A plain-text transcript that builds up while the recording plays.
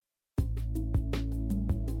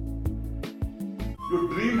Your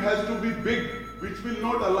dream has to be big, which will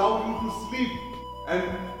not allow you to sleep. And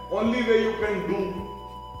only way you can do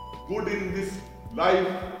good in this life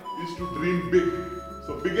is to dream big.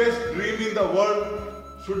 So biggest dream in the world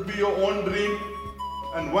should be your own dream.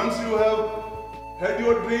 And once you have had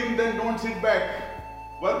your dream, then don't sit back.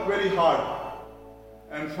 Work very hard.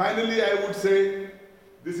 And finally, I would say,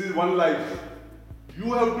 this is one life.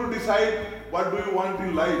 You have to decide what do you want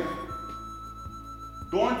in life.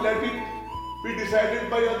 Don't let it be decided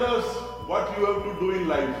by others what you have to do in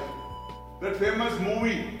life. That famous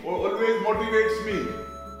movie always motivates me.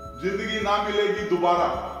 Zindagi na milegi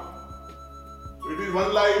dobara. It is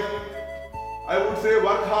one life. I would say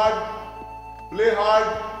work hard, play hard,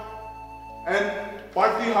 and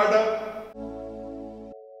party harder.